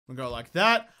I'm gonna go like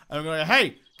that. And I'm gonna go,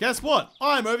 hey, guess what?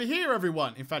 I'm over here,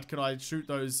 everyone. In fact, can I shoot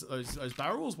those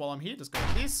barrels while I'm here? Just go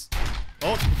like this.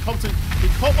 Oh,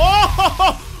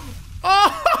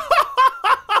 oh!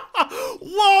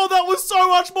 Whoa, that was so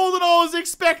much more than I was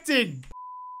expecting.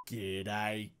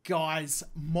 G'day, guys.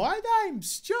 My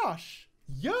name's Josh.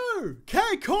 Yo,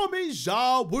 call me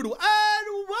Ja Woodle,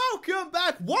 and welcome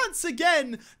back once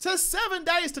again to 7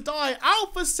 Days to Die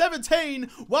Alpha 17.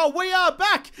 Well, we are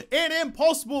back in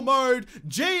Impossible mode,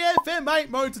 GFM8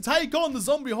 mode, to take on the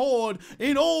zombie horde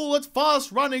in all its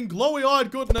fast-running,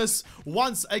 glowy-eyed goodness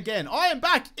once again. I am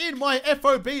back in my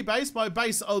FOB base, my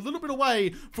base a little bit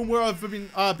away from where I've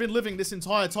been living this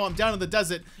entire time, down in the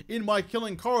desert in my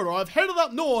killing corridor. I've headed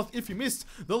up north, if you missed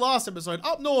the last episode,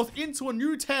 up north into a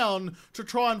new town to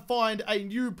try and find a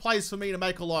new place for me to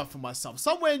make a life for myself.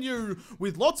 Somewhere new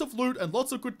with lots of loot and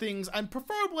lots of good things, and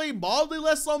preferably mildly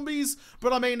less zombies.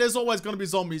 But I mean, there's always going to be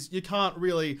zombies. You can't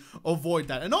really avoid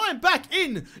that. And I am back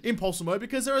in Impossible mode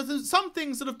because there are some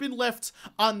things that have been left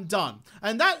undone.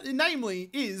 And that,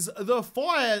 namely, is the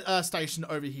fire station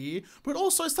over here, but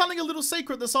also something a little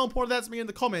secret that someone pointed out to me in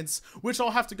the comments, which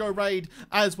I'll have to go raid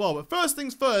as well. But first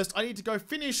things first, I need to go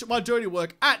finish my dirty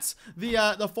work at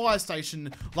the fire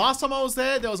station. Last time I was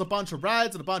there was a bunch of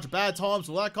rads and a bunch of bad times,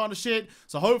 all that kind of shit.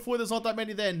 So hopefully there's not that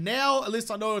many there now. At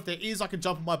least I know if there is, I can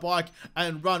jump on my bike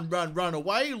and run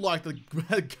away like the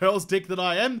girl's dick that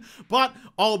I am. But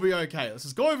I'll be okay. Let's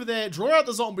just go over there, draw out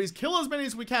the zombies, kill as many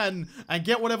as we can, and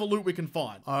get whatever loot we can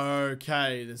find.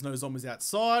 Okay, there's no zombies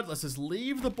outside. Let's just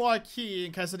leave the bike here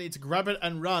in case I need to grab it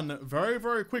and run very,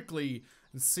 very quickly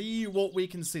and see what we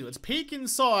can see. Let's peek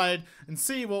inside and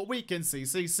see what we can see.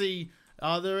 See.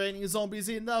 Are there any zombies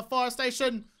in the fire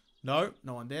station? No,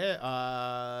 no one there.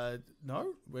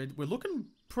 No, we're looking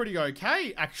pretty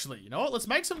okay, actually. You know what? Let's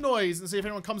make some noise and see if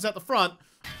anyone comes out the front.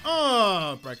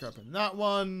 Oh, break open that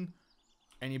one.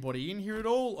 Anybody in here at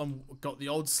all? Got the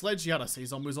old sledge yet. I see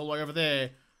zombies all the way over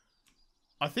there.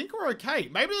 I think we're okay.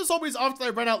 Maybe the zombies, after they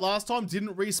ran out last time,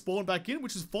 didn't respawn back in,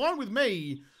 which is fine with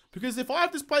me. Because if I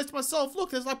have this place to myself, look,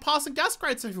 there's like passing gas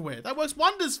crates everywhere. That works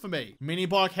wonders for me. Mini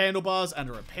bike handlebars and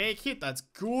a repair kit. That's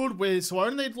good. So I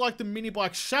only need like the mini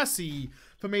bike chassis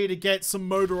for me to get some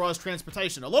motorized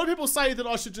transportation. A lot of people say that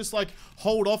I should just like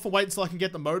hold off and wait until I can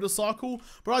get the motorcycle,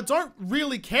 but I don't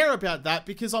really care about that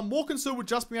because I'm more concerned with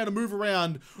just being able to move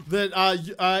around that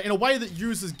in a way that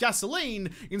uses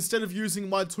gasoline instead of using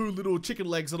my two little chicken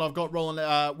legs that I've got rolling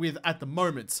with at the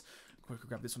moment. Quick,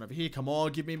 grab this one over here. Come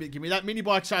on, give me that mini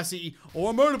bike chassis or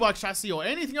a motorbike chassis or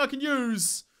anything I can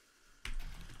use.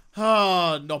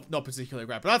 Not particularly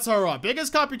great, but that's all right. Beggars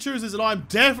can't be choosers, and I'm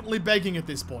definitely begging at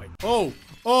this point. Okay,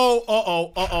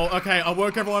 I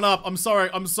woke everyone up. I'm sorry.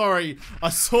 I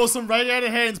saw some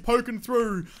radiated hands poking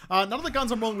through. None of the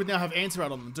guns I'm rolling with now have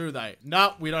anti-rad on them, do they?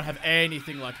 No, we don't have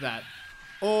anything like that.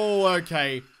 Oh,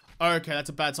 okay. Okay, that's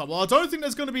a bad sign. Well, I don't think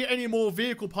there's going to be any more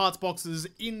vehicle parts boxes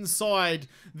inside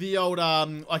the old,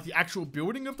 like the actual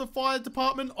building of the fire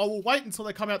department. I will wait until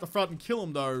they come out the front and kill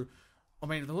them, though. I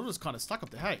mean, they're just kind of stuck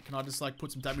up there. Hey, can I just, like,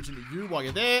 put some damage into you while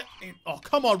you're there? Oh,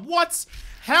 come on, what?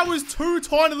 How is two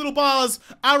tiny little bars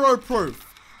arrow-proof?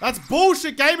 That's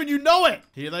bullshit, game, and you know it.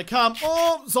 Here they come.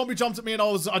 Oh, zombie jumped at me, and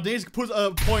I need to put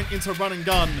a point into run and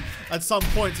gun at some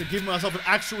point to give myself an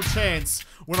actual chance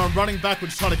when I'm running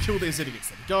backwards trying to kill these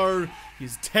idiots. There we go.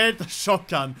 He's dead. The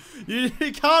shotgun. You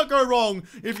can't go wrong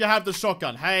if you have the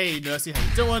shotgun. Hey, Nursey, how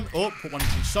you doing? Oh, put one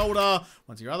into your shoulder,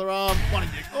 one to your other arm, one in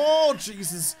your... Oh,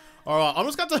 Jesus. All right, I'm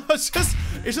just going to, it's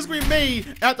just going to be me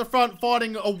out the front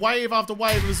fighting a wave after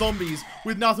wave of zombies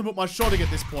with nothing but my shotting at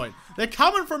this point. They're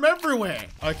coming from everywhere.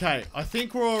 Okay, I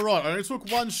think we're all right. I only took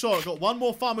one shot. I've got one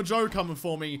more Farmer Joe coming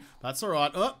for me. That's all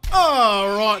right.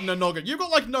 Right in the noggin. You've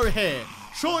got like no hair.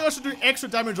 Surely I should do extra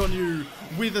damage on you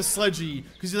with a sledgy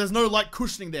because there's no like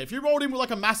cushioning there. If you rolled in with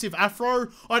like a massive afro,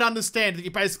 I'd understand that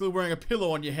you're basically wearing a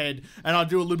pillow on your head and I'd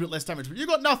do a little bit less damage. But you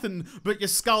got nothing but your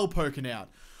skull poking out.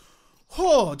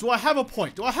 Oh, do I have a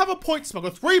point? Do I have a point to spend?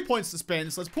 I've got 3 points to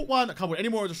spend, so let's put one. I can't put any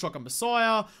more of the shotgun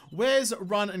Messiah. Where's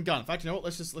run and gun? In fact, you know what?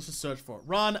 Let's just search for it.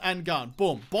 Run and gun.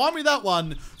 Boom. Buy me that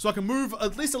one so I can move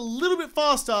at least a little bit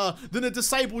faster than a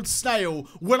disabled snail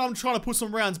when I'm trying to put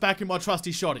some rounds back in my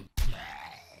trusty shotty.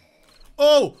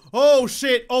 Oh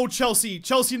shit. Oh, Chelsea.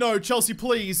 Chelsea, no. Chelsea,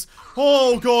 please.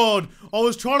 Oh, God. I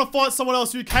was trying to fight someone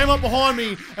else who came up behind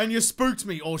me and you spooked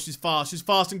me. Oh, she's fast. She's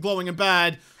fast and glowing and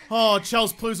bad. Oh,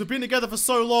 Chels, please, we've been together for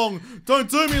so long. Don't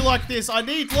do me like this. I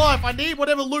need life. I need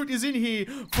whatever loot is in here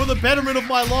for the betterment of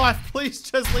my life. Please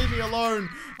just leave me alone.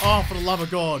 Oh, for the love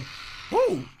of God.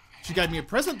 Ooh, she gave me a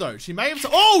present, though. She may have...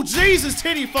 Oh, Jesus,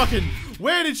 Titty fucking...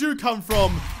 Where did you come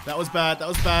from? That was bad. That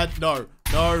was bad. No.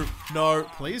 No, no,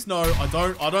 please, no. I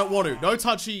don't want to. No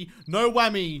touchy, no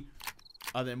whammy.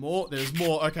 Are there more? There's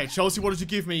more. Okay, Chelsea, what did you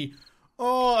give me?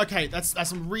 Oh, okay, that's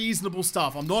some reasonable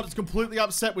stuff. I'm not completely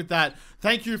upset with that.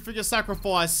 Thank you for your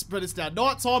sacrifice, but it's now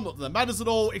night time. Not that that matters at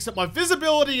all, except my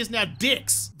visibility is now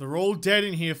dicks. They're all dead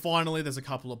in here, finally. There's a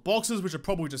couple of boxes, which are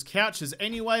probably just couches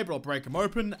anyway, but I'll break them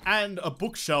open, and a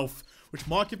bookshelf, which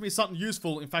might give me something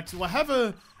useful. In fact, do I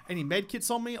have any med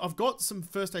kits on me? I've got some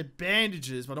first aid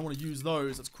bandages, but I don't want to use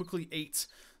those. Let's quickly eat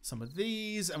some of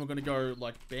these, and we're gonna go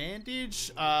like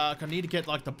bandage. I need to get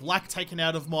like the black taken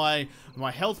out of my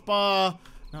health bar.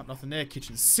 Nope, nothing there.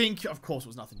 Kitchen sink. Of course, it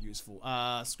was nothing useful.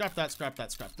 Scrap that, scrap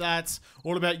that, scrap that.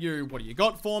 What about you? What do you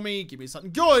got for me? Give me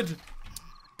something good.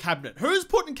 Cabinet. Who's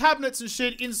putting cabinets and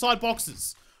shit inside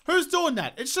boxes? Who's doing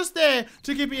that? It's just there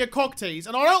to give me a cock tease,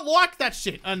 and I don't like that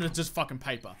shit. And it's just fucking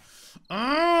paper.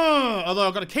 Although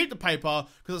I've got to keep the paper,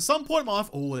 because at some point in my life,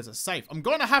 oh, there's a safe. I'm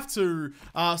going to have to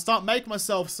start making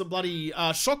myself some bloody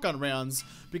shotgun rounds,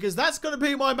 because that's going to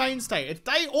be my mainstay. At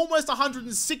day almost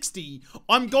 160,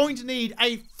 I'm going to need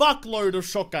a fuckload of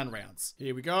shotgun rounds.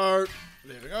 Here we go.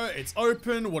 There we go. It's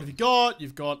open. What have you got?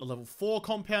 You've got a level 4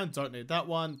 compound. Don't need that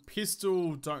one.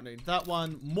 Pistol. Don't need that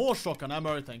one. More shotgun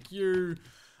ammo. Thank you.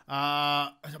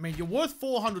 I mean, you're worth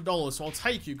 $400, so I'll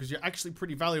take you because you're actually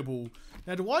pretty valuable.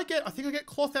 Now, I think I get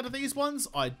cloth out of these ones.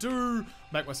 I do.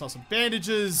 Make myself some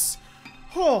bandages.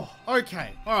 Oh,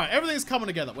 okay. All right, everything's coming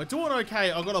together. We're doing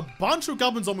okay. I've got a bunch of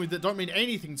gubbins on me that don't mean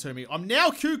anything to me. I'm now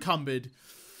cucumbered.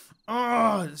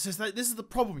 Oh, it's just like, this is the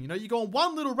problem, you know? You go on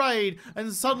one little raid,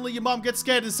 and suddenly your mum gets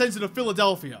scared and sends you to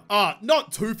Philadelphia.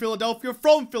 Not to Philadelphia,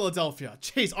 from Philadelphia.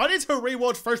 Jeez, I need to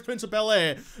rewatch Fresh Prince of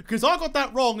Bel-Air, because I got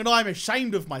that wrong, and I'm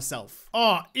ashamed of myself.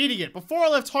 Oh, idiot. Before I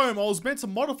left home, I was meant to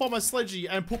modify my sledgy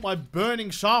and put my burning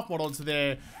shaft mod onto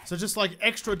there, so just like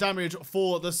extra damage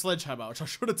for the sledgehammer, which I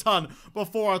should have done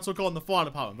before I took on the fire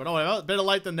department. But whatever, better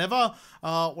late than never.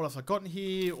 What else have I got in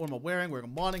here? What am I wearing? Wearing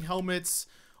a mining helmet.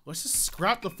 Let's just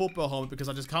scrap the football helmet because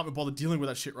I just can't be bothered dealing with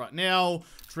that shit right now.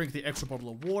 Drink the extra bottle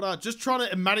of water. Just trying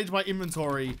to manage my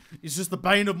inventory is just the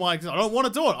bane of my existence. I don't want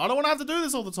to do it. I don't want to have to do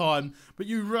this all the time. But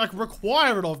you like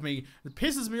require it of me. It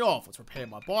pisses me off. Let's repair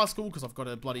my bicycle because I've got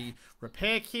a bloody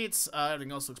repair kit.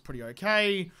 Everything else looks pretty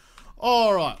okay.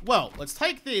 Alright, well, let's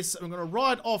take this. I'm going to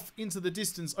ride off into the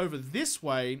distance over this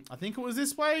way. I think it was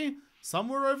this way.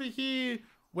 Somewhere over here.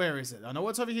 Where is it? I know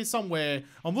it's over here somewhere.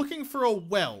 I'm looking for a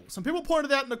well. Some people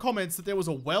pointed out in the comments that there was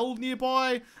a well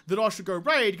nearby that I should go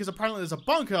raid because apparently there's a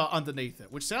bunker underneath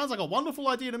it, which sounds like a wonderful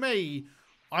idea to me.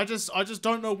 I just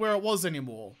don't know where it was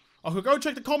anymore. I could go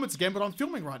check the comments again, but I'm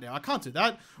filming right now. I can't do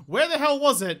that. Where the hell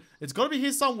was it? It's got to be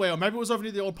here somewhere, or maybe it was over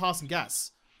near the old passing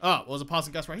gas. Oh, well, there's a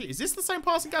passing gas right here. Is this the same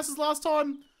passing gas as last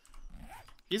time?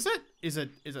 Is it? Is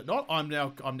it not? I'm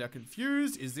now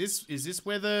confused. Is this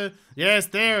where the... Yes,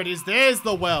 there it is. There's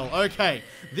the well. Okay.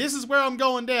 This is where I'm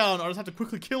going down. I just have to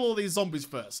quickly kill all these zombies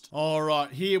first. All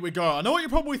right, here we go. I know what you're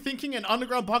probably thinking. An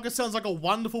underground bunker sounds like a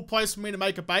wonderful place for me to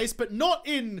make a base, but not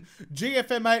in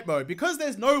GFM8 mode. Because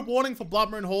there's no warning for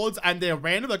Blood Moon Hordes and they're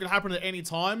random. They could happen at any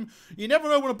time. You never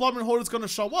know when a Blood Moon Horde is going to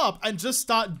show up and just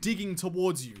start digging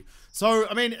towards you. So,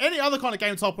 I mean, any other kind of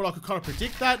game type where I could kind of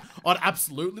predict that, I'd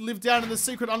absolutely live down in the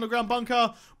secret underground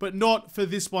bunker, but not for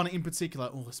this one in particular.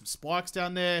 Oh, there's some spikes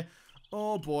down there.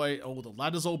 Oh, boy. Oh, the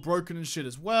ladder's all broken and shit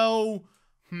as well.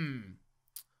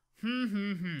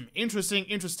 Interesting,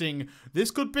 interesting.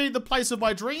 This could be the place of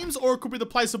my dreams, or it could be the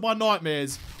place of my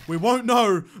nightmares. We won't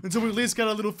know until we at least get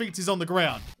our little feetsies on the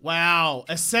ground. Wow,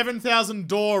 a 7,000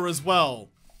 door as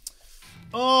well.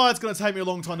 Oh, it's going to take me a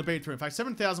long time to beat through. In fact,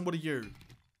 7,000, what are you?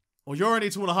 Well, you're only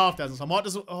 2,500, so I might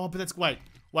just... Oh, but that's... Wait.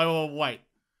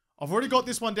 I've already got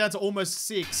this one down to almost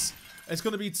 6. It's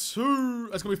going to be It's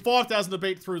going to be 5,000 to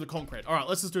beat through the concrete. All right,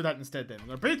 let's just do that instead then. I'm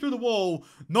going to beat through the wall,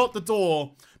 not the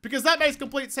door, because that makes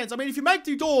complete sense. I mean, if you make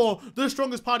the door the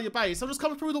strongest part of your base, they'll just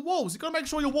come through the walls. You've got to make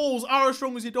sure your walls are as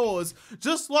strong as your doors.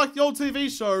 Just like the old TV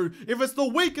show, if it's the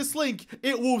weakest link,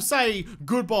 it will say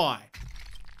goodbye.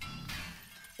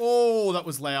 Oh, that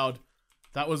was loud.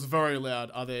 That was very loud.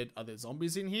 Are there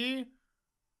zombies in here?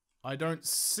 I don't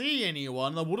see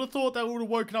anyone. I would have thought they would have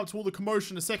woken up to all the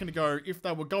commotion a second ago if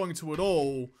they were going to at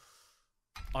all.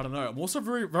 I don't know. I'm also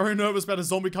very, very nervous about a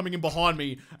zombie coming in behind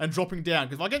me and dropping down.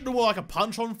 Because if I get into like a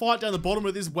punch-on fight down the bottom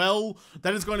of this well,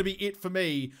 that is going to be it for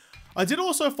me. I did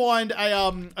also find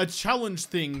a challenge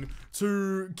thing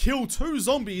to kill 2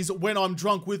 zombies when I'm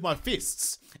drunk with my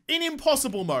fists in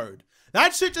impossible mode.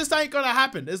 That shit just ain't gonna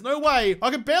happen. There's no way.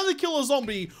 I can barely kill a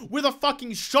zombie with a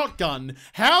fucking shotgun.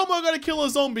 How am I gonna kill a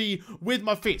zombie with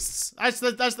my fists? That's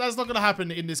not gonna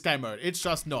happen in this game mode. It's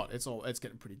just not. It's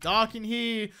getting pretty dark in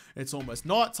here. It's almost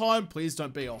nighttime. Please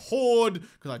don't be a horde,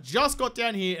 because I just got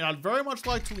down here and I'd very much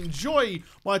like to enjoy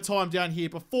my time down here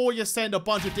before you send a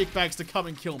bunch of dickbags to come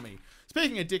and kill me.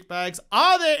 Speaking of dickbags,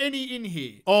 are there any in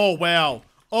here? Oh, wow.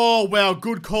 Oh, wow,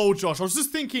 good call, Josh. I was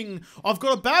just thinking, I've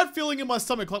got a bad feeling in my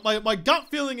stomach. Like, my gut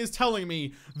feeling is telling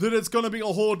me that it's going to be a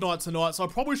horde night tonight, so I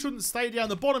probably shouldn't stay down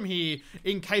the bottom here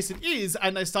in case it is,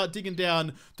 and they start digging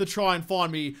down to try and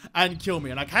find me and kill me.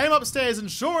 And I came upstairs,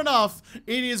 and sure enough,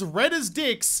 it is red as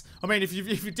dicks. I mean, if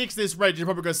your dick's this red, you're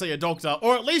probably going to see a doctor,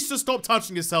 or at least just stop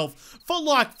touching yourself for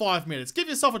like 5 minutes. Give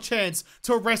yourself a chance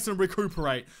to rest and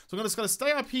recuperate. So I'm just going to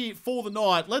stay up here for the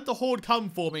night, let the horde come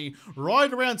for me,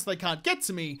 ride around so they can't get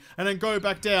to me, and then go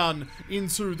back down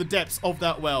into the depths of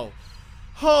that well.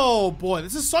 Oh boy,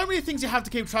 there's just so many things you have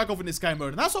to keep track of in this game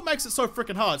mode, and that's what makes it so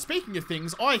freaking hard. Speaking of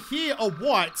things, I hear a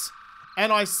white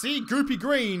and I see goopy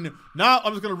green. Nah,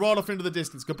 I'm just gonna ride off into the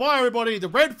distance. Goodbye everybody, the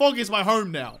red fog is my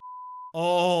home now.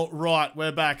 All right,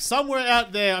 we're back. Somewhere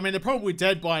out there, I mean, they're probably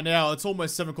dead by now. It's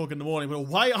almost 7 o'clock in the morning, but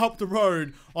way up the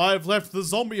road, I've left the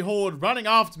zombie horde running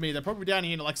after me. They're probably down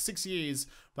here in like 6 years.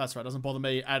 That's right, doesn't bother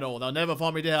me at all. They'll never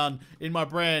find me down in my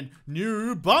brand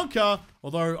new bunker.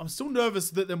 Although, I'm still nervous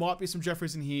that there might be some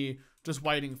Jeffries in here just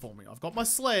waiting for me. I've got my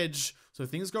sledge, so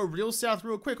things go real south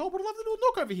real quick. Oh, but I love the little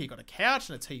nook over here. Got a couch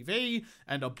and a TV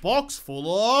and a box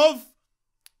full of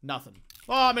nothing.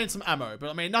 Oh, I mean some ammo, but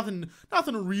I mean nothing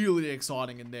really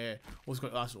exciting in there. Also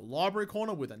got a nice little library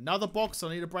corner with another box I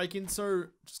need to break into.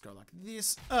 Just go like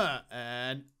this,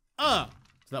 and so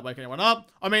that wake anyone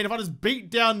up. I mean, if I just beat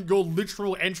down your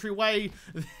literal entryway,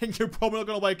 then you're probably not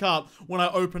gonna wake up when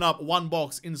I open up one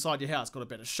box inside your house. Got a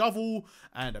better shovel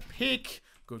and a pick.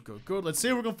 Good, good, good. Let's see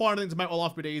if we can find anything to make my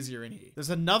life a bit easier in here. There's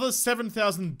another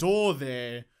 7,000 door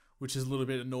there, which is a little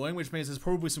bit annoying, which means there's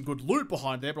probably some good loot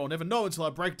behind there, but I'll never know until I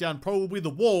break down probably the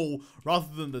wall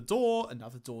rather than the door.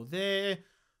 Another door there.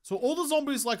 So all the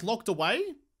zombies like locked away?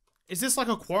 Is this like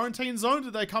a quarantine zone?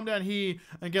 Did they come down here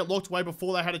and get locked away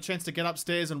before they had a chance to get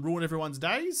upstairs and ruin everyone's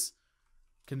days?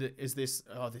 Is this,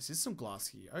 oh, this is some glass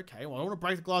here. Okay, well I don't want to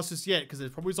break the glass just yet because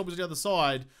there's probably zombies on the other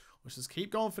side. Let's just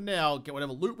keep going for now, get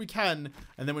whatever loot we can,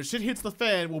 and then when shit hits the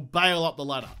fan, we'll bail up the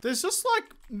ladder. There's just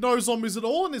like no zombies at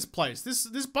all in this place. This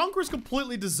bunker is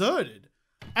completely deserted.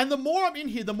 And the more I'm in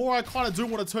here, the more I kind of do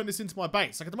want to turn this into my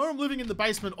base. Like at the moment I'm living in the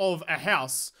basement of a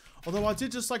house, although I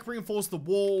did just like reinforce the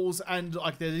walls and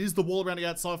like there is the wall around the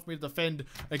outside for me to defend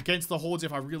against the hordes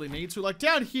if I really need to. Like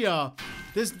down here,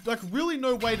 there's like really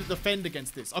no way to defend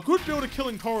against this. I could build a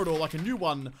killing corridor, like a new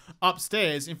one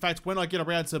upstairs. In fact, when I get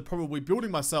around to probably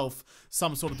building myself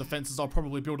some sort of defenses, I'll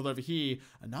probably build it over here.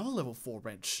 Another level 4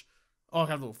 wrench. Oh, I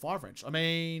have a level 5 wrench. I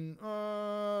mean,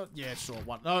 yeah, sure.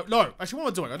 No. Actually, what am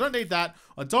I doing? I don't need that.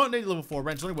 I don't need a level 4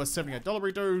 wrench. It's only worth $78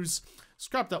 redos.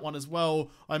 Scrap that one as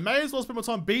well. I may as well spend my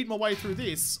time beating my way through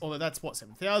this. Although that's, what,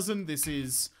 7,000? This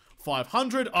is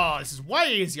 500. Oh, this is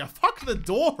way easier. Fuck the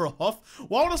door off.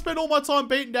 Why would I spend all my time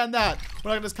beating down that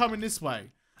when I can just come in this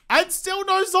way? And still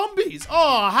no zombies.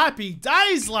 Oh, happy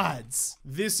days, lads.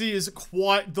 This is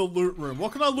quite the loot room.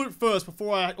 What can I loot first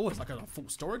before I... Oh, it's like a full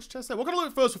storage chest there. What can I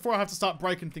loot first before I have to start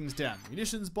breaking things down?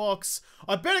 Munitions box.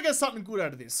 I better get something good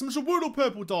out of this. Some Shawoodle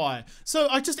purple dye. So,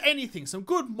 just anything. Some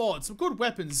good mods. Some good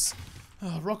weapons.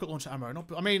 Rocket launcher ammo.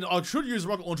 I mean, I should use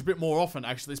rocket launcher a bit more often,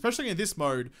 actually. Especially in this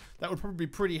mode. That would probably be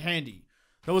pretty handy.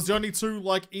 That was the only two,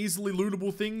 like, easily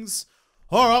lootable things.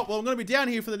 Alright, well, I'm going to be down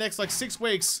here for the next, like, 6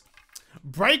 weeks.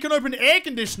 Breaking open air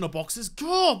conditioner boxes.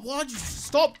 God, why'd you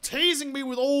stop teasing me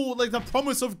with all like the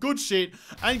promise of good shit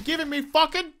and giving me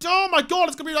fucking, oh my god,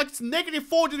 it's gonna be like it's negative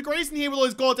 40 degrees in here with all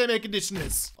these goddamn air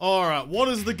conditioners. Alright, what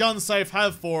does the gun safe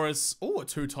have for us? Oh, a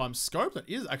 2x scope. That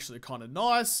is actually kind of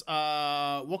nice.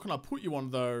 What can I put you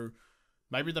on though?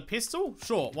 Maybe the pistol?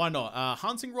 Sure, why not?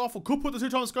 Hunting rifle. Could put the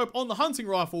 2x scope on the hunting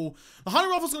rifle. The hunting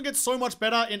rifle's gonna get so much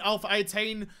better in Alpha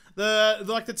 18.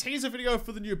 The teaser video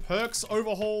for the new perks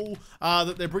overhaul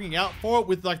that they're bringing out for it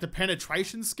with like the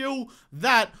penetration skill,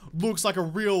 that looks like a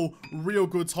real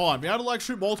good time. Being able to like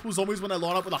shoot multiple zombies when they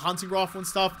line up with a hunting rifle and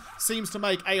stuff seems to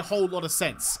make a whole lot of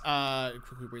sense.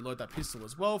 Quickly reload that pistol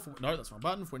as well. No, that's the wrong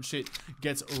button for when shit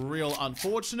gets real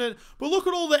unfortunate. But look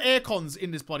at all the air cons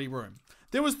in this bloody room.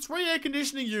 There was 3 air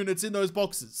conditioning units in those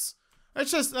boxes.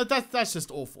 That's just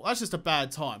awful. That's just a bad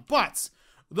time. But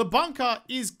the bunker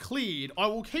is cleared. I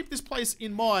will keep this place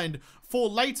in mind for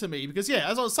later me, because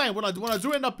yeah, as I was saying, when I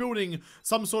do end up building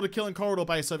some sort of killing corridor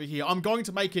base over here, I'm going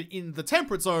to make it in the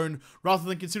temperate zone rather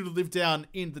than continue to live down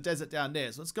in the desert down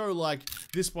there. So let's go like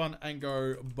this one and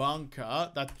go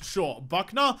bunker. That's sure,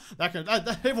 Buckner.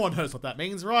 Everyone knows what that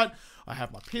means, right? I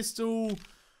have my pistol.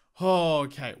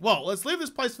 Okay, well, let's leave this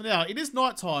place for now. It is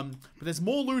nighttime, but there's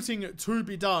more looting to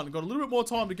be done. Got a little bit more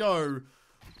time to go.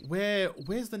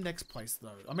 Where's the next place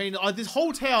though? I mean, this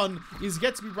whole town is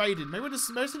yet to be raided. Maybe I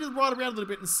just need to ride around a little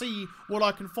bit and see what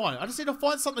I can find. I just need to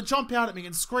find something to jump out at me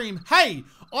and scream, hey,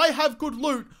 I have good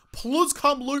loot. Please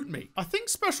come loot me. I think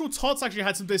Special Tots actually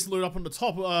had some decent loot up on the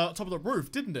top of the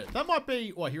roof, didn't it? That might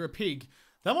be, oh, I hear a pig.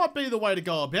 That might be the way to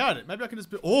go about it. Maybe I can just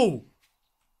be, oh,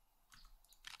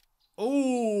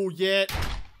 yeah.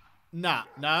 No,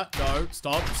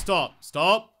 stop.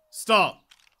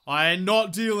 I am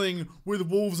not dealing with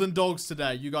wolves and dogs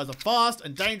today. You guys are fast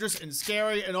and dangerous and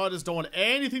scary, and I just don't want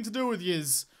anything to do with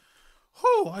yous.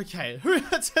 Whew, okay.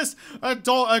 It says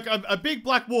a big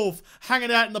black wolf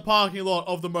hanging out in the parking lot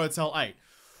of the Motel 8.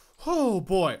 Oh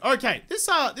boy. Okay, this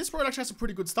road actually has some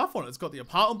pretty good stuff on it. It's got the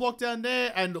apartment block down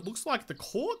there, and it looks like the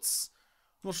courts.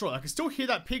 I'm not sure. I can still hear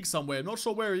that pig somewhere. I'm not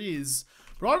sure where he is.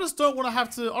 But I just don't want to have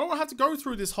to, I don't want to have to go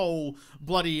through this whole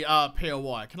bloody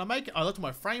POI. Can I make, I looked at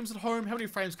my frames at home. How many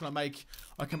frames can I make?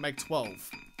 I can make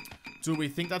 12. Do we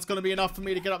think that's going to be enough for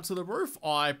me to get up to the roof?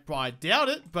 I doubt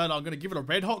it, but I'm going to give it a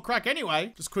red hot crack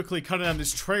anyway. Just quickly cutting down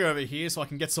this tree over here so I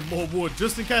can get some more wood,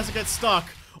 just in case I get stuck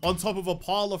on top of a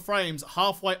pile of frames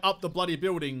halfway up the bloody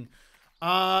building.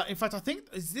 In fact, I think,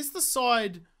 is this the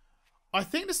side... I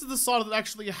think this is the side that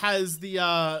actually has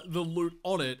the loot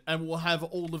on it, and will have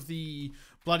all of the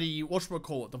bloody,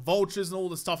 whatchamacallit, the vultures and all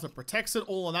the stuff that protects it,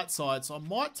 all on that side. So I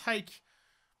might take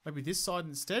maybe this side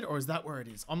instead, or is that where it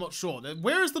is? I'm not sure.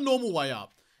 Where is the normal way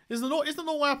up? Is the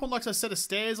normal way up on like a set of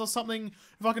stairs or something?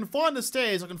 If I can find the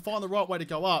stairs, I can find the right way to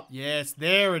go up. Yes,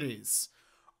 there it is.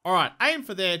 All right, aim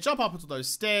for there, jump up into those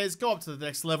stairs, go up to the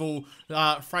next level,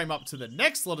 frame up to the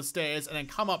next lot of stairs, and then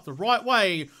come up the right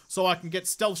way so I can get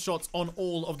stealth shots on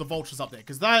all of the vultures up there.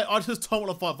 Because I just don't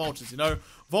want to fight vultures, you know?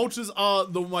 Vultures are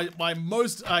my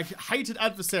most hated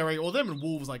adversary, or them and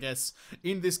wolves, I guess,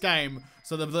 in this game.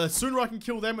 So the sooner I can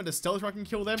kill them and the stealthier I can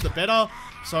kill them, the better.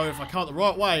 So if I come the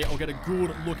right way, I'll get a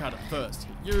good look at it first.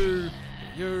 Hit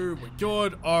you, we're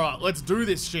good. Alright, let's do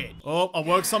this shit. Oh, I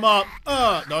woke some up.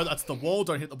 No, that's the wall.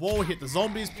 Don't hit the wall. Hit the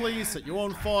zombies, please. Set you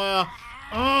on fire.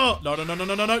 Oh, no.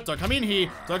 Don't come in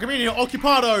here.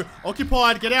 Occupado.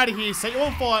 Occupied. Get out of here. Set you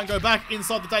on fire and go back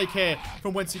inside the daycare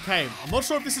from whence you came. I'm not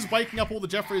sure if this is waking up all the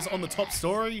Jeffreys on the top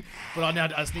story, but I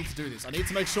just need to do this. I need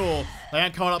to make sure they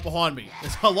aren't coming up behind me.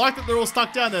 I like that they're all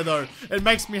stuck down there, though. It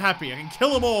makes me happy. I can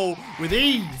kill them all with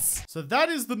ease. So that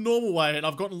is the normal way, and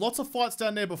I've gotten lots of fights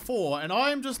down there before, and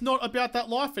I am just not about that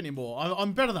life anymore.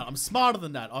 I'm better than that. I'm smarter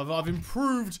than that. I've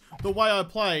improved the way I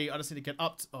play. I just need to get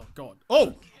up to... Oh, God.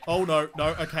 Oh, no,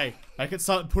 okay.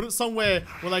 Put it somewhere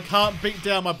where they can't beat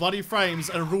down my bloody frames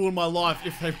and ruin my life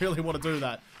if they really want to do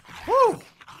that. Woo!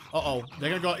 Uh-oh.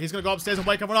 He's gonna go upstairs and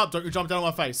wake everyone up. Don't you jump down on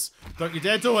my face. Don't you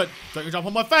dare do it. Don't you jump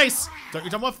on my face. Don't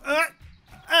you jump on my...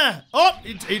 Oh,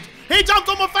 he jumped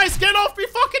on my face. Get off me,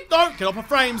 fucking... No, get off my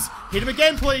frames. Hit him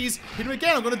again, please. Hit him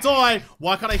again. I'm gonna die.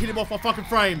 Why can't I hit him off my fucking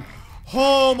frame?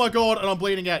 Oh my God, and I'm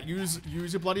bleeding out. Use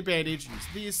your bloody bandage. Use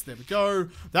this. There we go.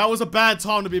 That was a bad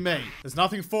time to be me. There's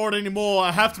nothing for it anymore.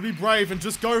 I have to be brave and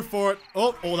just go for it.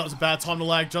 Oh, that was a bad time to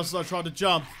lag just as I tried to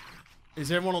jump. Is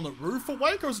everyone on the roof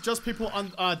awake, or is it just people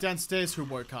downstairs who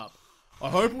woke up? I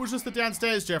hope it was just the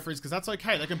downstairs Jeffreys, because that's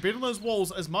okay. They can beat on those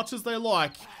walls as much as they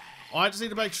like. I just need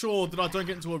to make sure that I don't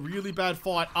get into a really bad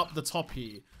fight up the top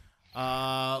here.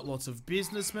 Lots of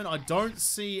businessmen. I don't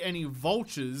see any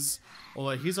vultures.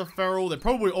 Although here's a feral. They're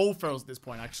probably all ferals at this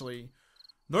point, actually.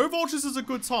 No vultures is a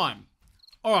good time.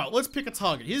 Alright, let's pick a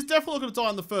target. He's definitely not going to die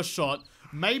on the first shot.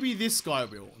 Maybe this guy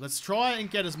will. Let's try and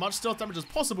get as much stealth damage as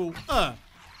possible.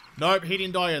 Nope, he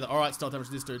didn't die either. Alright, stealth damage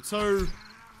to this dude too.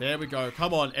 There we go.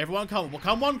 Come on, everyone come. Well,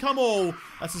 come one, come all.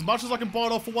 That's as much as I can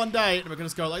bite off for one day. And we're going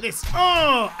to just go like this.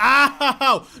 Oh!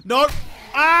 Ow! Nope.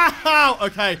 Ow!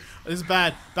 Okay, this is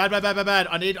bad. Bad.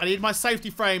 I need my safety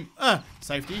frame.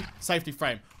 Safety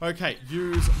frame. Okay,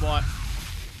 use my...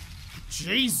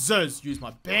 Jesus! Use my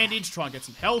bandage. Try and get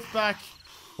some health back.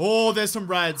 Oh, there's some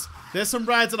rads. There's some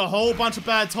rads and a whole bunch of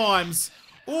bad times.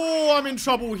 Oh, I'm in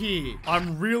trouble here.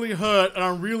 I'm really hurt and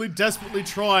I'm really desperately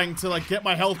trying to like get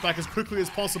my health back as quickly as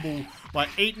possible by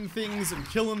eating things and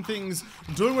killing things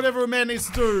and doing whatever a man needs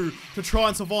to do to try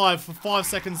and survive for 5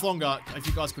 seconds longer. If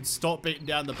you guys could stop beating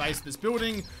down the base of this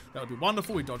building, that would be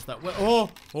wonderful. We dodged that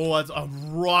well.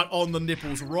 I'm right on the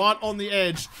nipples, right on the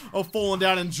edge of falling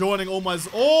down and joining all my...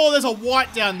 Oh, there's a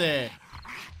white down there.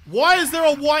 Why is there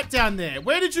a white down there?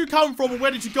 Where did you come from and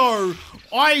where did you go?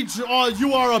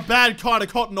 You are a bad kind of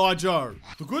Cotton Eye Joe.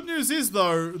 The good news is,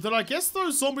 though, that I guess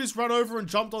those zombies ran over and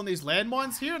jumped on these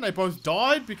landmines here and they both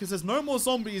died because there's no more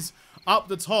zombies up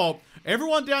the top.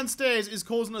 Everyone downstairs is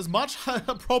causing as much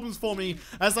problems for me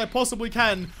as they possibly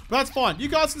can, but that's fine. You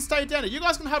guys can stay down here. You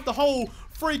guys can have the whole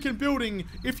freaking building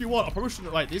if you want. I probably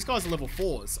shouldn't... Wait, these guys are level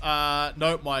 4s.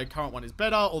 No, my current one is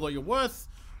better, although you're worth...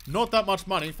 not that much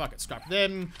money. Fuck it, scrap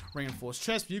them. Reinforced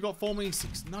chest. You got for me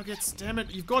 6 nuggets. Damn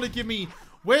it. You've got to give me...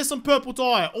 Where's some purple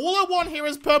dye? All I want here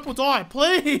is purple dye,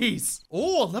 please.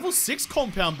 Oh, level 6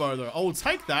 compound bow, though. I'll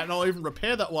take that, and I'll even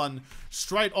repair that one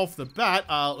straight off the bat.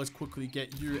 Let's quickly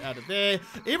get you out of there.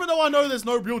 Even though I know there's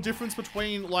no real difference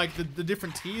between, like, the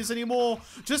different tiers anymore,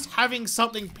 just having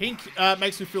something pink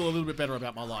makes me feel a little bit better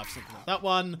about my life. Something like that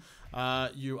one.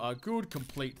 You are good.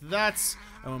 Complete that.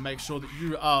 And we'll make sure that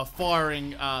you are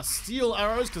firing steel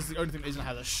arrows, because the only thing that isn't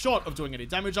has a shot of doing any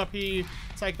damage up here.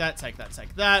 Take that, take that,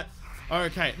 take that.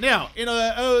 Okay, now, in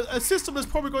a system that's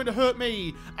probably going to hurt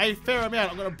me a fair amount,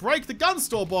 I'm going to break the gun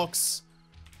store box.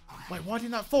 Wait, why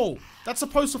didn't that fall? That's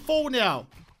supposed to fall now.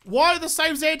 Why are the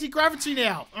saves anti-gravity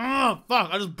now? Oh, fuck,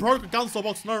 I just broke a gun store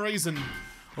box for no reason.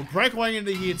 We'll break away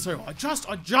into here too. I just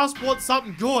want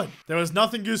something good. There was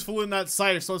nothing useful in that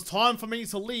save, so it's time for me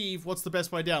to leave. What's the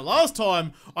best way down? Last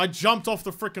time, I jumped off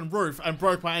the freaking roof and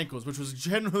broke my ankles, which was,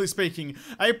 generally speaking,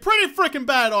 a pretty freaking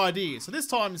bad idea. So this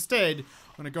time, instead,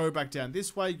 I'm gonna go back down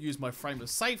this way, use my frame of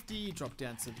safety, drop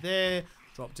down to there,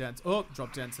 drop down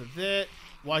to there.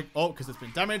 Why? Oh, because it's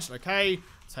been damaged. Okay,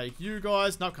 take you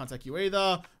guys. Nope, can't take you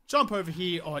either. Jump over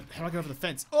here. Oh, how do I go over the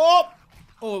fence? Oh,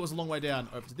 it was a long way down.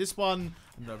 Over to this one,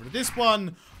 and over to this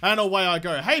one, and away I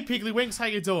go. Hey, Piggly how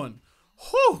you doing?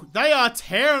 Whew, they are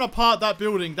tearing apart that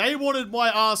building. They wanted my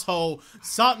asshole.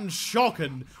 Something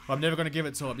shocking. I'm never going to give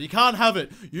it to them. You can't have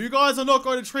it. You guys are not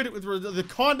going to treat it with the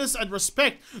kindness and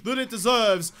respect that it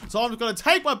deserves. So I'm going to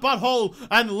take my butthole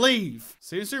and leave.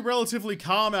 Seems to be relatively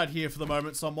calm out here for the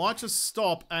moment, so I might just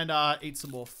stop and eat some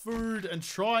more food and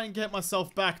try and get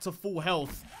myself back to full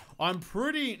health. I'm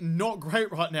pretty not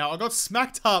great right now. I got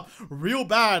smacked up real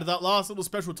bad at that last little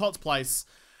special tots place.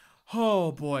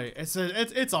 Oh boy, it's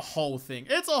a whole thing.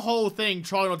 It's a whole thing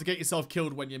trying not to get yourself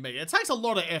killed when you meet. It takes a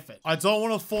lot of effort. I don't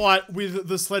want to fight with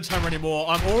the sledgehammer anymore.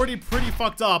 I'm already pretty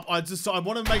fucked up. I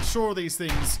want to make sure of these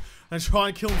things and try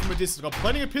and kill them from a distance. I've got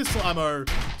plenty of pistol ammo,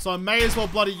 so I may as well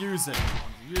bloody use it.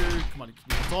 Come on, can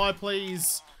you die,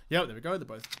 please? Yep, there we go. They're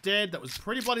both dead. That was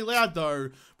pretty bloody loud,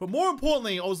 though. But more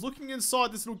importantly, I was looking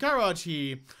inside this little garage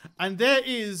here, and there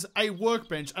is a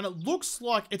workbench, and it looks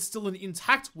like it's still an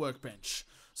intact workbench.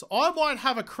 So I might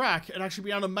have a crack and actually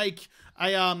be able to make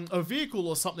a vehicle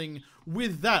or something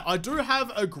with that. I do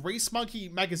have a Grease Monkey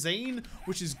magazine,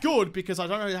 which is good because I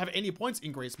don't really have any points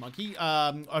in Grease Monkey. In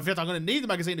fact, I'm going to need the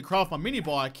magazine to craft my mini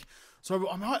bike. So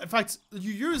I might, in fact,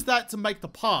 you use that to make the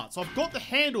parts. So I've got the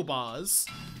handlebars.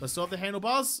 Do I still have the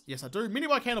handlebars? Yes, I do. Mini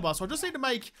bike handlebars. So I just need to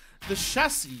make the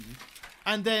chassis,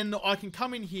 and then I can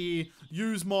come in here,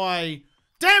 use my...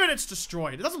 Damn it, it's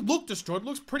destroyed. It doesn't look destroyed. It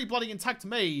looks pretty bloody intact to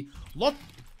me.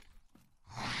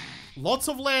 Lots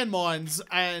of landmines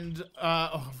and, oh,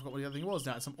 I forgot what the other thing was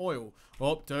now. It's some oil.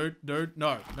 Oh, dude,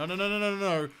 no.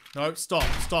 No,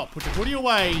 stop. Put your hoodie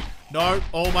away. No.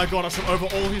 Oh my god, I shot over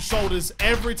all his shoulders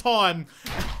every time.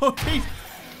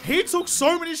 He took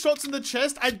so many shots in the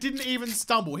chest and didn't even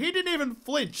stumble. He didn't even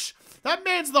flinch. That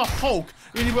man's the Hulk.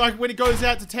 When he goes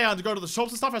out to town to go to the shops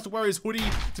and stuff, has to wear his hoodie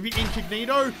to be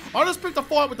incognito. I just picked a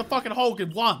fight with the fucking Hulk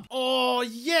and won. Oh,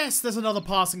 yes, there's another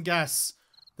passing gas.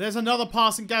 There's another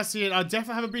passing gas here. I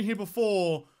definitely haven't been here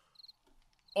before.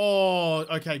 Oh,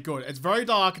 okay, good. It's very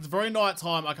dark. It's very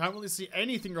nighttime. I can't really see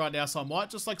anything right now, so I might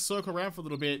just, like, circle around for a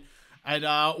little bit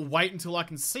and wait until I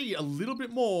can see a little bit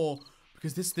more,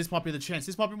 because this might be the chance.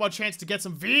 This might be my chance to get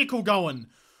some vehicle going.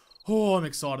 Oh, I'm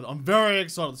excited. I'm very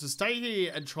excited. So stay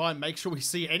here and try and make sure we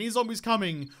see any zombies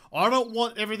coming. I don't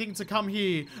want everything to come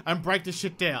here and break this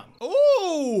shit down.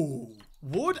 Ooh!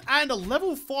 Wood and a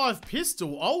level 5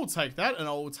 pistol. I will take that, and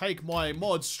I will take my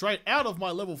mod straight out of my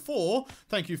level 4.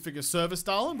 Thank you for your service,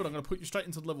 darling, but I'm going to put you straight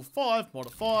into level 5.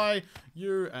 Modify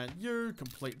you and you.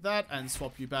 Complete that and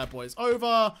swap you bad boys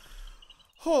over.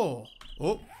 Oh.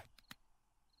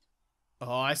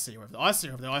 Oh, I see you over there. I see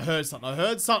you over there. I heard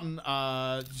something.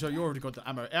 So you already got the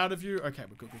ammo out of you. Okay,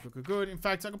 we're good. In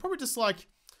fact, I could probably just like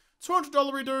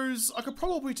 $200 dues. I could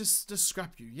probably just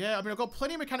scrap you. Yeah, I mean, I've got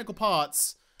plenty of mechanical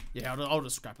parts. Yeah, I'll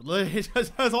just scrap it.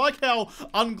 I like how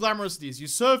unglamorous it is. You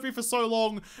served me for so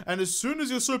long, and as soon as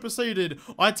you're superseded,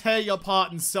 I tear you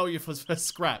apart and sell you for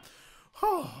scrap.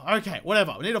 Okay,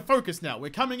 whatever. We need to focus now. We're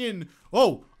coming in.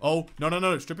 Oh,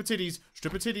 no. Stripper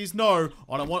titties, no.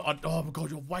 I don't want, oh my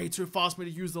god, you're way too fast for me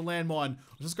to use the landmine.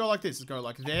 Let's just go like this. Let's go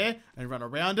like there, and run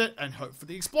around it, and hope for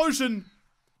the explosion.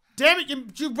 Damn it,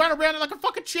 you run around it like a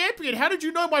fucking champion. How did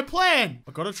you know my plan?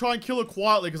 I've got to try and kill her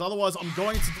quietly, because otherwise I'm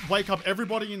going to wake up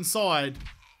everybody inside.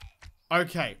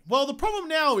 Okay, well, the problem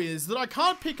now is that I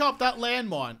can't pick up that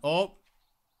landmine. Oh.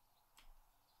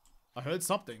 I heard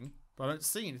something. I don't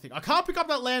see anything. I can't pick up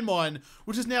that landmine,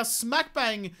 which is now smack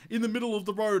bang in the middle of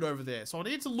the road over there. So I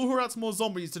need to lure out some more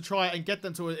zombies to try and get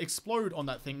them to explode on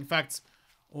that thing. In fact,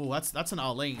 oh, that's an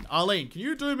Arlene. Arlene, can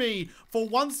you do me, for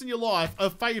once in your life, a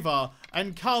favor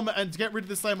and come and get rid of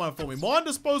this landmine for me? Mine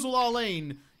disposal,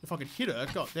 Arlene. If I could hit her.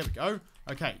 God, there we go.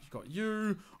 Okay, you've got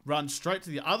you. Run straight to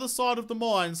the other side of the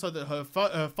mine so that her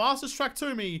fastest track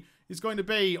to me is going to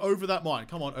be over that mine.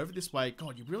 Come on, over this way.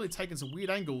 God, you're really taking some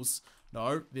weird angles.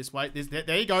 No, this way.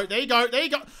 There you go. There you go.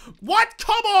 What?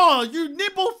 Come on, you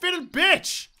nimble-fitted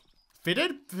bitch.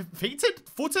 Fitted? Feeted?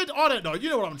 Footed? I don't know. You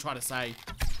know what I'm trying to say.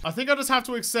 I think I just have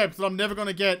to accept that I'm never going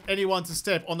to get anyone to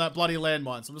step on that bloody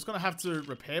landmine. So I'm just going to have to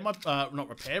repair my,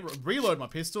 reload my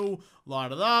pistol,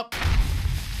 line it up.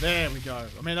 There we go.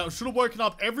 I mean, I should have woken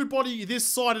up everybody this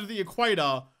side of the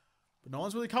equator, but no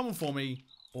one's really coming for me.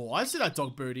 Oh, I see that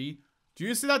dog booty. Do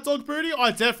you see that dog booty?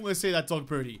 I definitely see that dog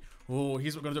booty. Oh,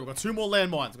 here's what we're going to do. We've got 2 more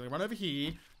landmines. We're going to run over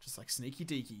here, just like sneaky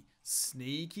deaky.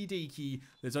 Sneaky deaky.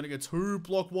 There's only a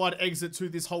 2-block wide exit to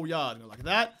this whole yard. I'm going to go like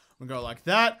that. I'm going to go like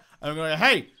that. And I'm going to go,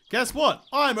 hey, guess what?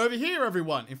 I'm over here,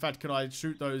 everyone. In fact, can I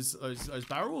shoot those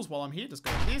barrels while I'm here? Just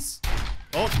go like this.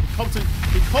 Oh,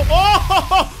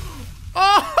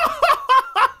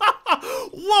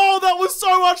 Whoa, that was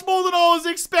so much more than I was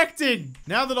expecting.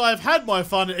 Now that I've had my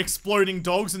fun at exploding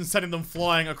dogs and sending them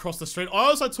flying across the street, I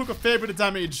also took a fair bit of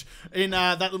damage in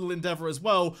that little endeavor as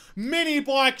well. Mini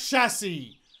bike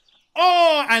chassis.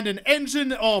 Oh, and an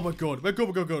engine. Oh my god, we're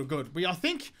good. I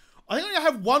think I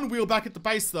have 1 wheel back at the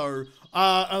base though.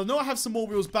 I know I have some more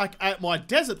wheels back at my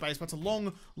desert base, but it's a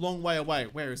long way away.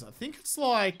 Where is it? I think it's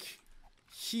like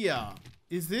here.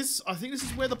 Is this? I think this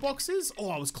is where the box is. Oh,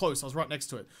 I was close. I was right next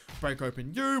to it. Break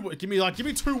open you. Give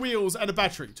me 2 wheels and a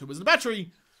battery. 2 wheels and a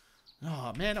battery.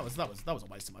 Oh man, that was a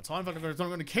waste of my time. I'm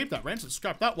going to keep that wrench and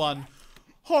scrap that one.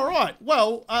 All right.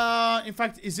 Well, in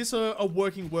fact, is this a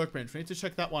working workbench? We need to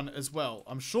check that one as well.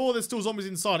 I'm sure there's still zombies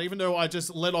inside, even though I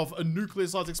just let off a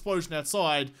nuclear-sized explosion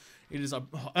outside. It is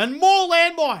and more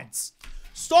landmines.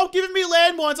 Stop giving me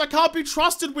landmines. I can't be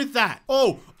trusted with that.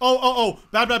 Oh.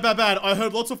 Bad. I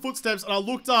heard lots of footsteps and I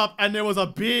looked up and there was a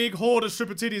big horde of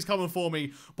stripper titties coming for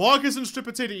me. Bikers and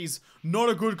stripper titties, not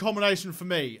a good combination for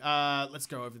me. Let's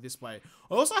go over this way.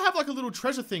 I also have like a little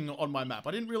treasure thing on my map.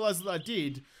 I didn't realize that I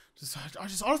did. I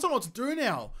just don't know what to do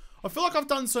now. I feel like I've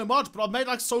done so much, but I've made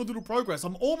like so little progress.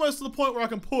 I'm almost to the point where I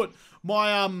can put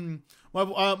my my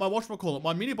whatchamacallit,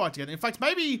 my mini bike together. In fact,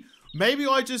 maybe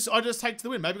I just take to the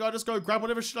wind. Maybe I just go grab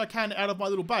whatever shit I can out of my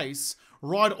little base,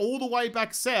 ride all the way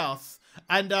back south,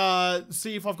 and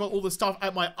see if I've got all the stuff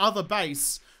at my other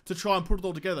base to try and put it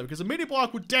all together. Because a mini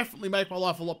bike would definitely make my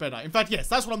life a lot better. In fact, yes,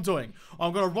 that's what I'm doing.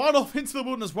 I'm going to ride off into the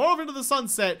wilderness, ride off into the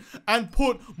sunset, and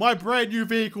put my brand new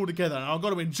vehicle together. And I'm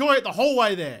going to enjoy it the whole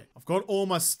way there. I've got all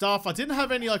my stuff. I didn't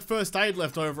have any like first aid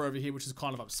left over here, which is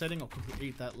kind of upsetting. I'll quickly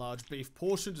eat that large beef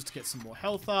portion just to get some more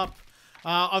health up.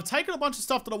 I've taken a bunch of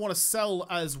stuff that I want to sell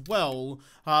as well,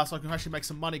 so I can actually make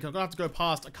some money, because I'm going to have to go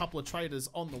past a couple of traders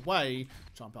on the way.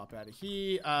 Jump up out of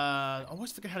here. I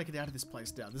always forget how to get out of this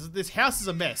place now. This house is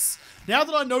a mess. Now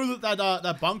that I know that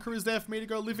that bunker is there for me to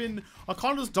go live in, I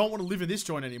kind of just don't want to live in this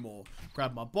joint anymore.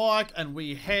 Grab my bike, and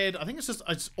we head, I think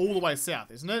it's all the way south,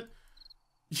 isn't it?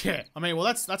 Yeah, I mean, well,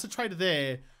 that's a trader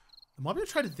there. There might be a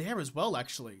trader there as well,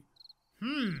 actually.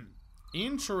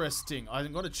 Interesting.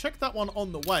 I'm going to check that one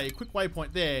on the way. Quick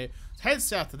waypoint there. Head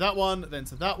south to that one, then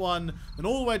to that one, then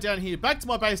all the way down here, back to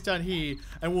my base down here,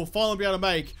 and we'll finally be able to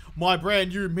make my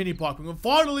brand new mini bike. We can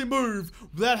finally move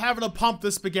without having to pump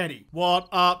the spaghetti. What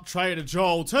up, Trader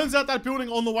Joel? Turns out that building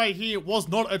on the way here was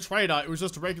not a trader. It was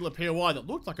just a regular POI that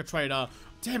looked like a trader.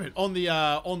 Damn it, on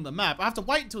the map. I have to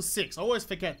wait until 6. I always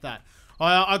forget that.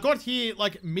 I got here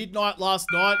like midnight last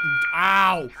night and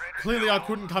ow! Clearly I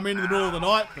couldn't come in the middle of the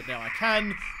night, but now I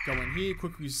can. Go in here,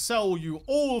 quickly sell you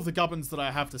all of the gubbins that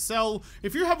I have to sell.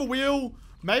 If you have a wheel,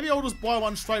 maybe I'll just buy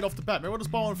one straight off the bat. Maybe I'll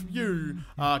just buy one from you.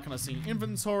 Can I see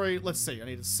inventory? Let's see. I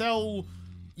need to sell.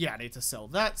 Yeah, I need to sell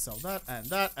that,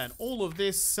 and all of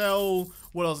this. Sell.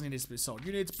 What else needs to be sold?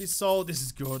 You need to be sold. This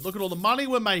is good. Look at all the money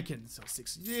we're making. Sell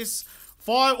 6 of this.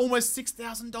 Almost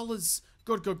 $6,000.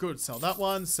 Good, good, good. Sell that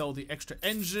one. Sell the extra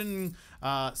engine.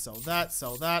 Sell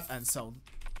that, and sell.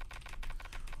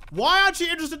 Why aren't you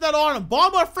interested in that item? Buy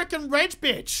my freaking wrench,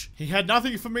 bitch! He had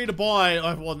nothing for me to buy.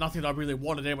 Well, nothing that I really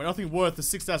wanted anyway. Nothing worth the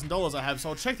 $6,000 I have. So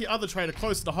I'll check the other trader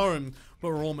closer to home. But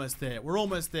we're almost there. We're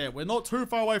almost there. We're not too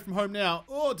far away from home now.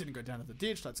 Oh, didn't go down to the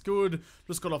ditch. That's good.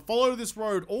 Just gotta follow this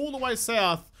road all the way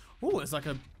south. Oh, it's like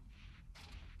a...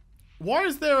 Why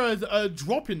is there a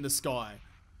drop in the sky?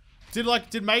 Did a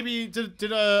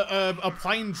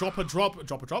plane drop a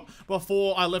drop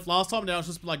before I left last time? Now it's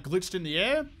just like glitched in the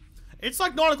air. It's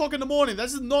like 9 o'clock in the morning.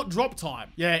 This is not drop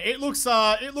time. Yeah, it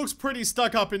looks pretty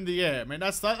stuck up in the air. I mean,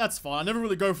 that's fine. I never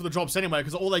really go for the drops anyway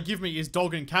because all they give me is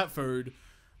dog and cat food.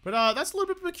 But that's a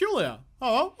little bit peculiar.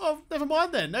 Oh, well, never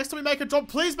mind then. Next time we make a drop,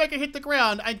 please make it hit the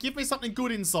ground and give me something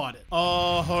good inside it.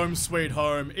 Oh, home sweet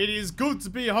home. It is good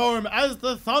to be home as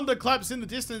the thunder claps in the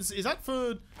distance. Does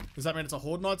that mean it's a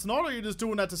Horde Nights night, or are you just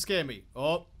doing that to scare me?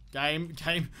 Oh,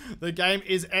 the game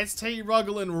is ST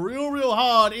ruggling real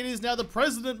hard. It is now the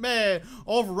president mayor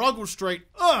of Ruggle Street.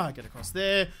 Get across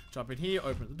there, jump in here,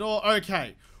 open the door.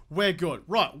 Okay, we're good.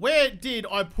 Right, where did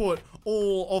I put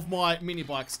all of my mini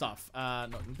bike stuff?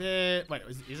 Not in there. Wait,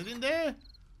 is it in there?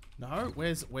 No,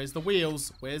 where's the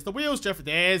wheels? Where's the wheels, Jeffrey?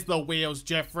 There's the wheels,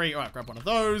 Jeffrey. All right, grab one of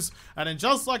those. And then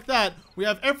just like that, we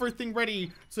have everything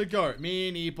ready to go.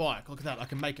 Mini bike. Look at that. I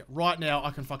can make it right now. I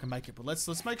can fucking make it. But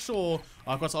let's make sure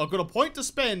I've got a point to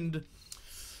spend.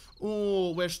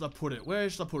 Oh, where should I put it?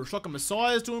 Shotgun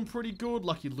Messiah's doing pretty good.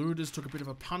 Lucky Looters took a bit of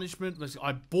a punishment.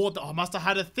 I bought that. I must have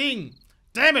had a thing.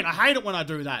 Damn it, I hate it when I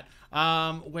do that.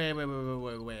 Where?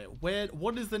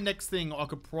 What is the next thing I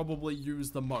could probably use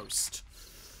the most?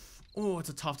 Oh, it's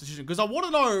a tough decision because I want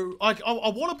to know, like, I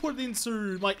want to put it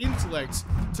into my intellect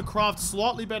to craft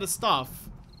slightly better stuff.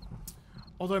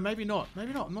 Although maybe not.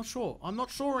 I'm not sure. I'm not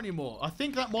sure anymore. I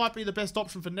think that might be the best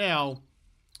option for now.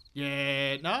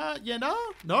 Yeah,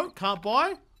 no, can't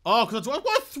buy. Oh, because it's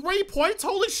what, 3 points?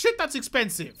 Holy shit, that's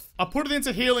expensive. I put it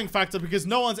into healing factor because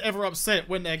no one's ever upset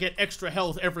when they get extra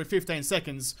health every 15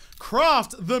 seconds.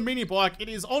 Craft the mini bike. It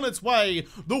is on its way.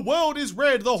 The world is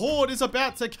red. The Horde is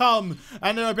about to come.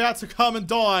 And they're about to come and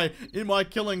die in my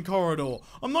killing corridor.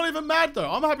 I'm not even mad though.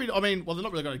 I'm happy. Well, they're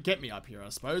not really going to get me up here, I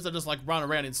suppose. They just like run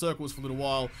around in circles for a little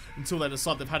while until they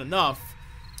decide they've had enough.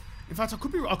 In fact, I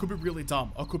could be really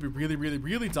dumb. I could be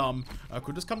really dumb. I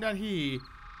could just come down here.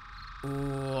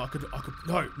 Oh,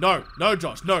 no,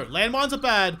 Josh, no. Landmines are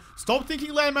bad. Stop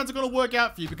thinking landmines are going to work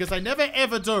out for you because they never,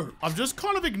 ever do. I'm just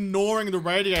kind of ignoring the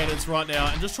radiators right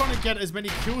now and just trying to get as many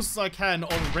kills as I can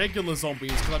on regular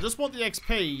zombies because I just want the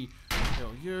XP.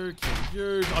 Kill you.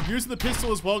 I'm using the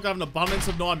pistol as well. I have an abundance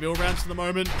of 9mm rounds at the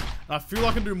moment. And I feel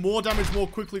I can do more damage more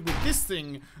quickly with this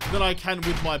thing than I can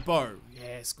with my bow.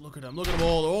 Yes, look at them all. They're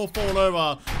all falling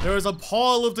over. There is a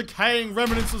pile of decaying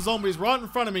remnants of zombies right in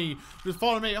front of me. Just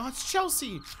following me. Oh, it's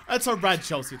Chelsea. It's a rad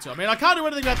Chelsea too. I mean, I can't do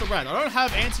anything about the rad. I don't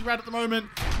have anti-rad at the moment.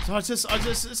 So it's just not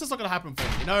going to happen for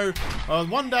me, you know?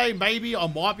 One day, maybe I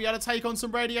might be able to take on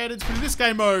some radiators. But in this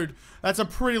game mode, that's a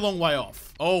pretty long way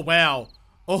off. Oh, wow.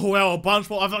 Oh, wow, a bunch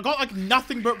more. I've got, like,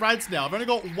 nothing but rads now. I've only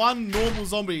got 1 normal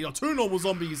zombie, or 2 normal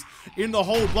zombies in the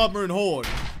whole Blood Moon Horde.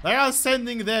 They are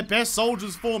sending their best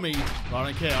soldiers for me. I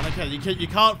don't care. You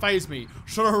can't phase me.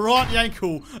 Shot her right in the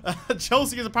ankle.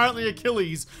 Chelsea is apparently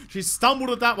Achilles. She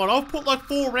stumbled at that one. I've put, like,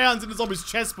 4 rounds into zombie's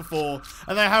chest before,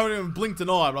 and they haven't even blinked an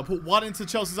eye. But I put 1 into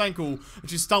Chelsea's ankle, and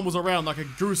she stumbles around like a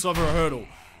goose over a hurdle.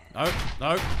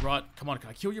 No, right, come on, can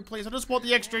I kill you please? I just want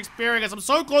the extra experience. I'm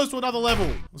so close to another level.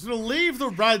 I'm just gonna leave the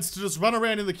rads to just run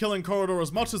around in the killing corridor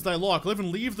as much as they like. I'll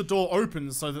even leave the door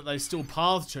open so that they still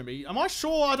path to me. Am I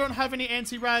sure I don't have any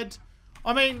anti-rad?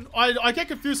 I mean, I get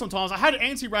confused sometimes. I had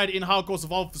anti-rad in Hardcore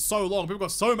Survival for so long. People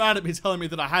got so mad at me telling me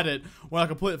that I had it when I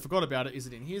completely forgot about it. Is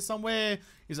it in here somewhere?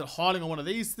 Is it hiding on one of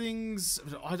these things?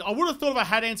 I would have thought if I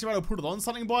had anti-rad, I'd put it on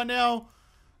something by now.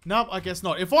 Nope, I guess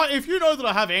not. If you know that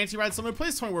I have anti-rad somewhere,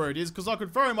 please tell me where it is, because I could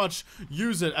very much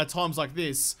use it at times like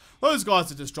this. Those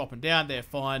guys are just dropping down, they're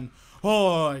fine.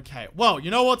 Oh, okay. Well, you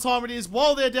know what time it is?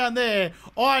 While they're down there,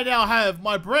 I now have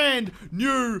my brand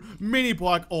new mini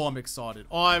bike. Oh, I'm excited.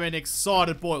 I'm an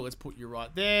excited boy. Let's put you right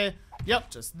there.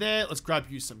 Yep, just there. Let's grab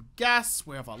you some gas.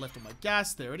 Where have I left all my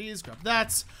gas? There it is. Grab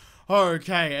that.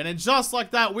 Okay, and then just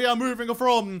like that, we are moving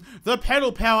from the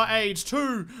pedal power age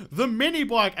to the mini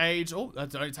bike age. Oh,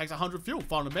 that only takes 100 fuel,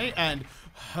 fine with me. And,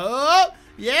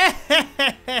 yes!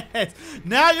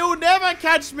 Now you'll never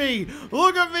catch me.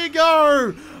 Look at me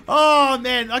go. Oh,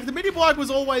 man. Like, the mini bike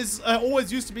was always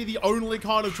used to be the only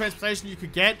kind of transportation you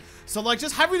could get. So, like,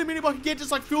 just having the mini bike again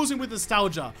just, like, fills me with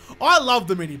nostalgia. I love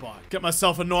the mini bike. Get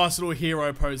myself a nice little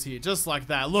hero pose here, just like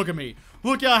that. Look at me.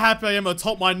 Look how happy I am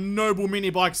atop my noble mini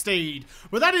bike steed.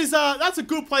 But that is, that's a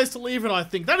good place to leave it, I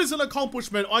think. That is an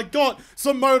accomplishment. I got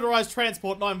some motorized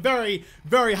transport, and I'm very,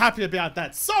 very happy about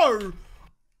that. So,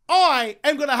 I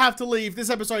am going to have to leave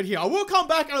this episode here. I will come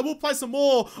back and I will play some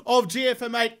more of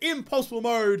GFM8 Impossible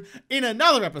Mode in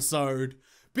another episode,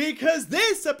 because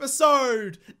this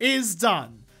episode is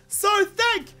done. So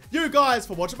thank you guys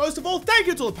for watching. Most of all, thank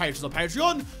you to the patrons on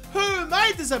Patreon who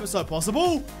made this episode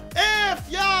possible. If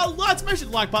you liked, make sure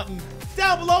to like button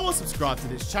down below or subscribe to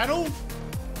this channel.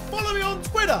 Follow me on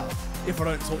Twitter. If I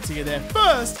don't talk to you there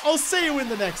first, I'll see you in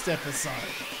the next episode.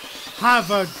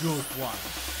 Have a good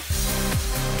one.